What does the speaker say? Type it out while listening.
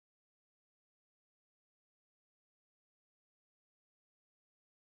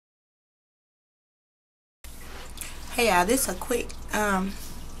Hey y'all, this is a quick I'm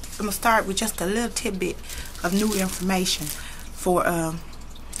gonna start with just a little tidbit of new information for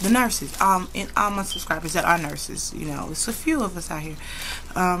the nurses, and all my subscribers that are nurses. You know, it's a few of us out here.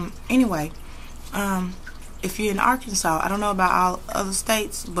 Anyway, if you're in Arkansas, I don't know about all other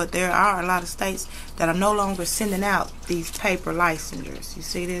states, but there are a lot of states that are no longer sending out these paper licensures. You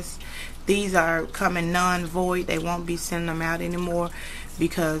see this? These are coming non-void. They won't be sending them out anymore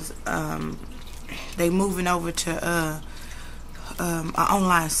because they moving over to an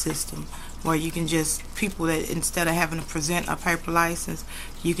online system where you can just, people that instead of having to present a paper license,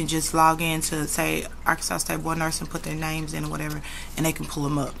 you can just log in to, say, Arkansas State Board of Nursing, put their names in or whatever, and they can pull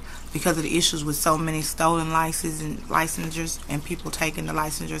them up. Because of the issues with so many stolen licenses and licensures and people taking the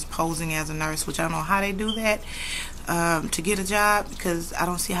licensures posing as a nurse, which I don't know how they do that to get a job, because I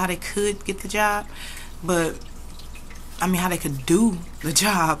don't see how they could get the job, but I mean how they could do the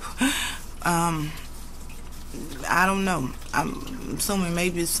job. I don't know. I'm assuming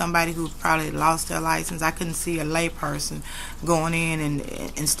maybe it's somebody who probably lost their license. I couldn't see a lay person going in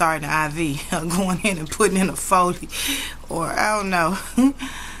and starting an IV, or going in and putting in a Foley, or I don't know.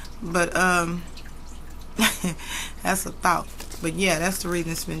 But that's a thought. But yeah, that's the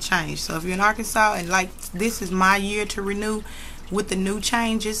reason it's been changed. So if you're in Arkansas and like this is my year to renew with the new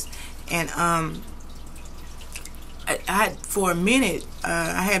changes, and I had for a minute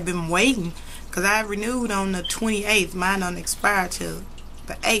I had been waiting. Because I renewed on the 28th. Mine don't expire till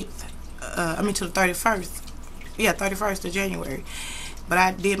the 8th. Till the 31st. Yeah, 31st of January. But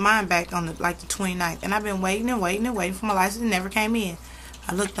I did mine back on the 29th. And I've been waiting and waiting and waiting for my license. It never came in.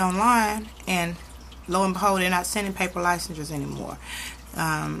 I looked online, and lo and behold, they're not sending paper licensures anymore.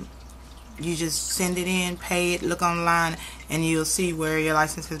 You just send it in, pay it, look online, and you'll see where your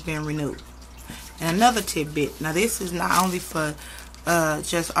license has been renewed. And another tidbit. Now, this is not only for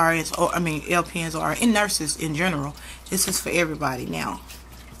just RNs, or LPNs, or in nurses in general. This is for everybody now.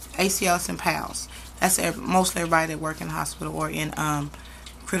 ACLs and PALs. That's mostly everybody that work in the hospital or in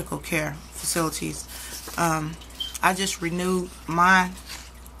critical care facilities. I just renewed my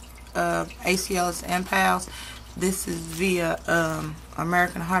ACLs and PALs. This is via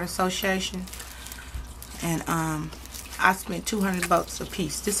American Heart Association, and I spent $200 a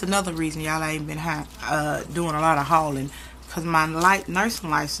piece. This is another reason y'all ain't been doing a lot of hauling. Because my nursing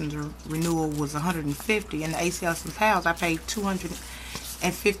license renewal was $150, and the ACLs and PALs I paid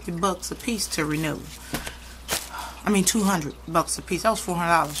 $250 a piece to renew. $200 a piece. That was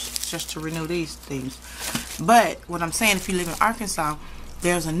 $400 just to renew these things. But what I'm saying, if you live in Arkansas,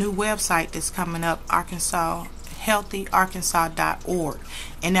 there's a new website that's coming up, healthyarkansas.org,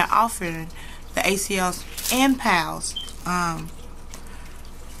 and they're offering the ACLs and PALs.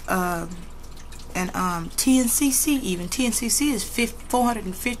 And TNCC, even TNCC is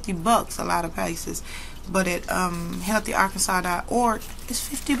 $450 a lot of places, but at healthyarkansas.org it's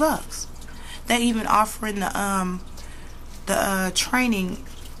 $50. They're even offering the training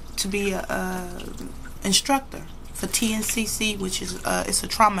to be a instructor for TNCC, which is it's a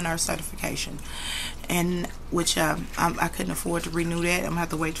trauma nurse certification, and which I couldn't afford to renew that. I'm gonna have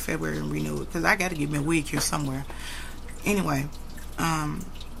to wait till February and renew it because I got to give me a week here somewhere. Anyway,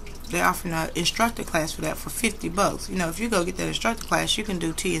 they're offering an instructor class for that for $50. You know, if you go get that instructor class, you can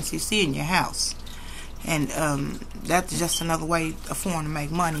do TNCC in your house. And that's just another way, a form to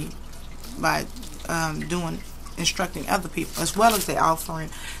make money by instructing other people, as well as they're offering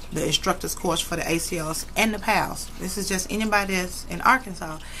the instructor's course for the ACLs and the PALs. This is just anybody that's in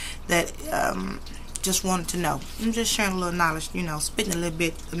Arkansas that just wanted to know. I'm just sharing a little knowledge, you know, spitting a little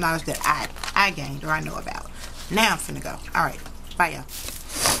bit of knowledge that I gained or I know about. Now I'm finna go. Alright, bye y'all.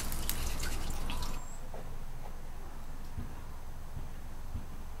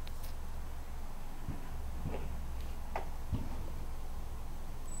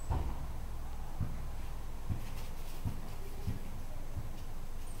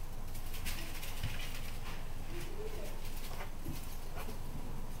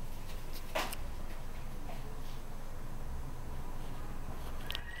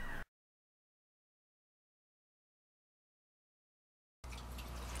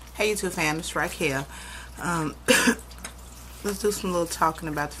 Hey YouTube fam, it's Raquel. Let's do some little talking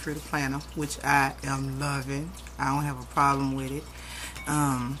about the Fruta Planta, which I am loving. I don't have a problem with it.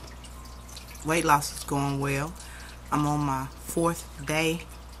 Weight loss is going well. I'm on my 4th day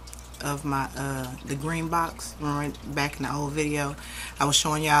of my the green box. Remember back in the old video I was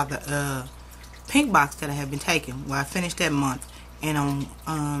showing y'all the pink box that I have been taking. Well, I finished that month, and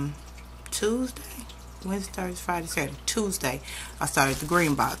on Tuesday, Wednesday, Thursday, Friday, Saturday, Tuesday, I started the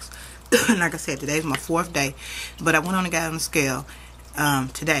green box. Like I said, today's my 4th day, but I went on and got on the scale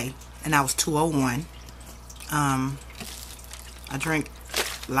today, and I was 201. I drink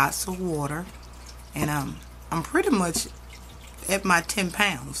lots of water, and I'm pretty much at my 10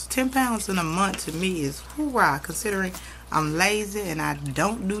 pounds. 10 pounds in a month to me is hoorah, considering I'm lazy and I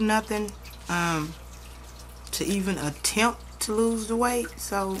don't do nothing to even attempt to lose the weight.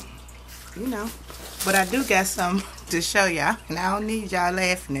 So, you know, but I do got something to show y'all, and I don't need y'all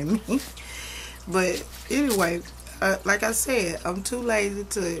laughing at me. But anyway, like I said, I'm too lazy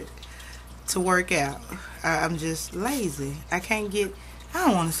to work out. I'm just lazy. I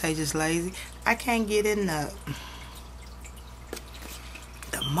don't want to say just lazy. I can't get in the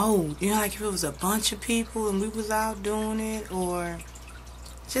mode. You know, like if it was a bunch of people and we was out doing it, or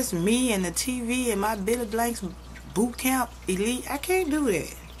just me and the TV and my Billy Blanks boot camp elite. I can't do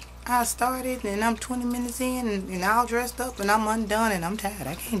that. I started and I'm 20 minutes in and all dressed up and I'm undone and I'm tired.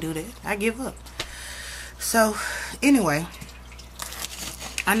 I can't do that. I give up. So anyway,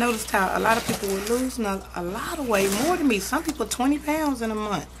 I noticed how a lot of people were losing a lot of weight, more than me. Some people 20 pounds in a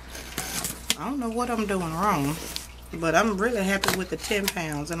month. I don't know what I'm doing wrong, but I'm really happy with the 10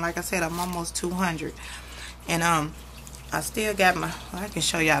 pounds. And like I said, I'm almost 200. And I still got I can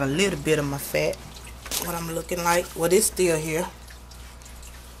show y'all a little bit of my fat, what I'm looking like. Well, it's still here.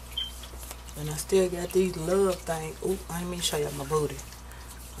 And I still got these love things. Ooh, I didn't mean to show y'all my booty.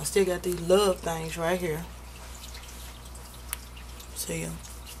 I still got these love things right here. See them?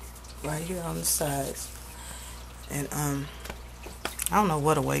 Right here on the sides. And I don't know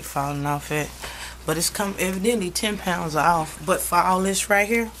what the weight falling off at, but it's evidently 10 pounds off. But for all this right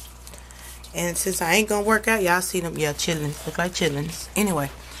here, and since I ain't gonna work out, y'all see them, yeah, chillins, look like chillins. Anyway,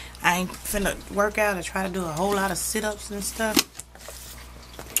 I ain't finna work out and try to do a whole lot of sit-ups and stuff.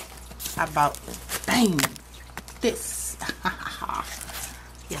 I bought, bang, this.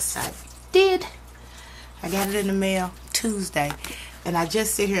 Yes, I did. I got it in the mail Tuesday. And I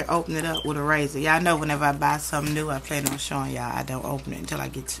just sit here and open it up with a razor. Y'all know whenever I buy something new, I plan on showing y'all. I don't open it until I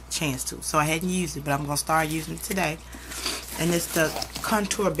get a chance to. So I hadn't used it, but I'm going to start using it today. And it's the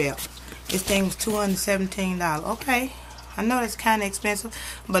contour belt. This thing was $217. Okay, I know that's kind of expensive,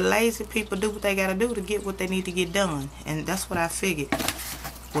 but lazy people do what they got to do to get what they need to get done. And that's what I figured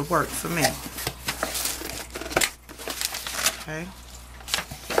would work for me. Okay.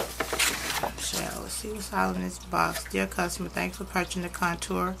 Let's see what's all in this box. Dear customer, thanks for purchasing the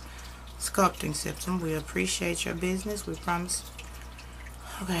contour sculpting system. We appreciate your business. We promise.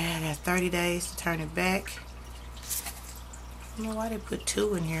 Okay, I got 30 days to turn it back. I don't know why they put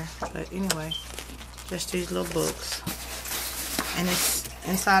 2 in here, but anyway, just these little books, and it's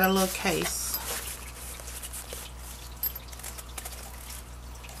inside a little case.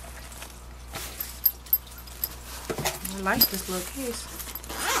 I like this little case.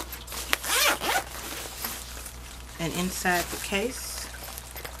 And inside the case,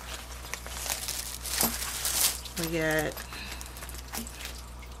 we got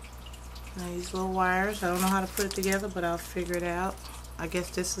these little wires. I don't know how to put it together, but I'll figure it out. I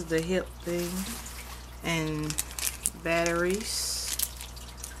guess this is the hip thing. And batteries.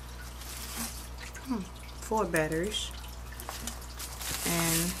 4 batteries.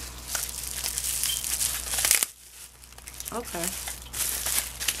 And okay,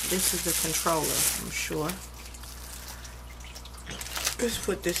 this is the controller, I'm sure. Let's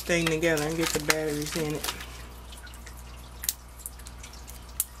put this thing together and get the batteries in it.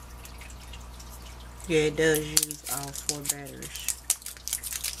 Yeah, it does use all 4 batteries.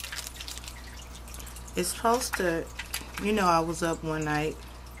 It's supposed to, you know, I was up one night.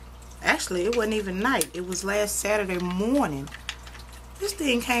 Actually, it wasn't even night. It was last Saturday morning. This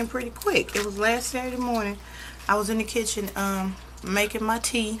thing came pretty quick. It was last Saturday morning. I was in the kitchen making my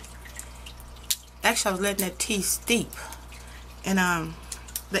tea. Actually, I was letting that tea steep. And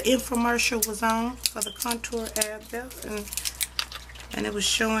the infomercial was on for the contour ab belt, and it was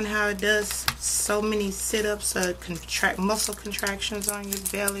showing how it does so many sit-ups, muscle contractions on your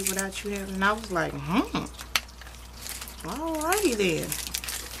belly without you having. And I was like, alrighty then.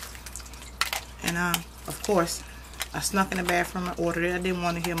 And of course, I snuck in the bathroom and ordered it. I didn't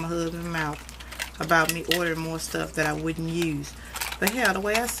want to hear my husband's mouth about me ordering more stuff that I wouldn't use. But hell, the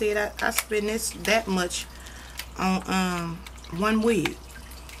way I see it, I spend that much on 1 wig.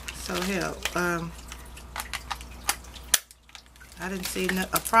 So hell, I didn't see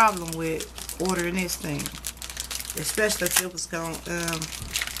a problem with ordering this thing, especially if it was gonna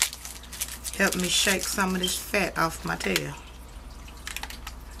help me shake some of this fat off my tail.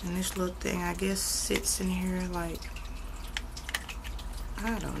 And this little thing, I guess, sits in here like,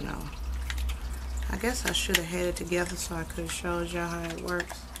 I don't know. I guess I should have had it together so I could have showed y'all how it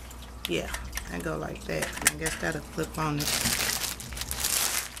works. Yeah, I go like that. I guess that'll clip on it.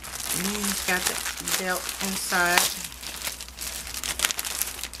 And then it's got the belt inside.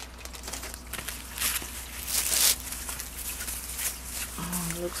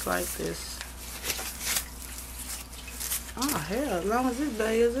 Looks like this. Oh hell, as long as this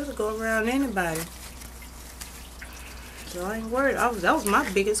bag is, it'll go around anybody. So I ain't worried. That was my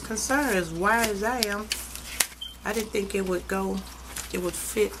biggest concern, as wide as I am. I didn't think it would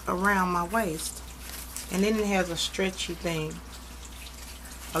fit around my waist. And then it has a stretchy thing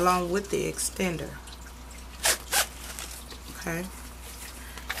along with the extender. Okay.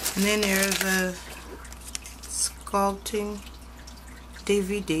 And then there's a sculpting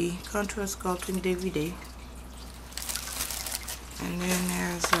DVD, contour sculpting DVD. And then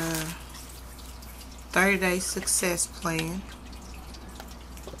there's a 30-day success plan.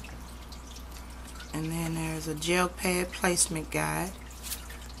 And then there's a gel pad placement guide.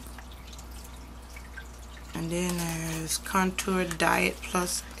 And then there's contour diet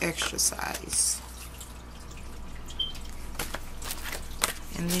plus exercise.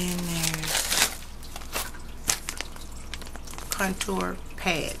 And then there's contour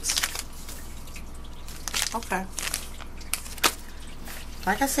pads. Okay.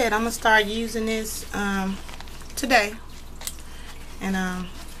 Like I said, I'm gonna start using this today, and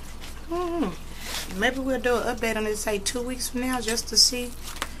maybe we'll do an update on this, say 2 weeks from now, just to see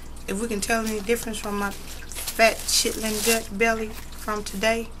if we can tell any difference from my fat chitlin gut belly from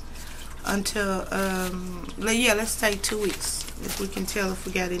today until yeah, let's say 2 weeks, if we can tell if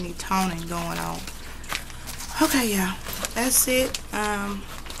we got any toning going on. Okay, yeah, that's it.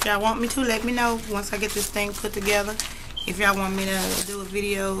 If y'all want me to, let me know once I get this thing put together. If y'all want me to do a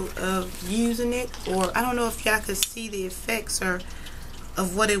video of using it, or I don't know if y'all could see the effects or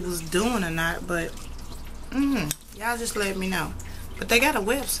of what it was doing or not, but y'all just let me know. But they got a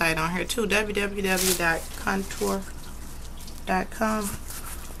website on here too, www.contour.com.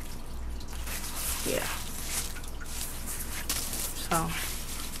 Yeah. So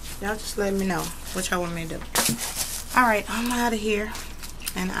y'all just let me know what y'all want me to do. Alright, I'm out of here,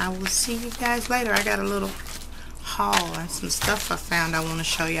 and I will see you guys later. I got a little haul and some stuff I found I want to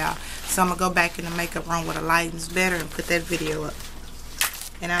show y'all. So I'm going to go back in the makeup room where the lighting's better and put that video up.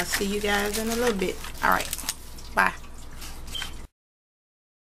 And I'll see you guys in a little bit. Alright, bye.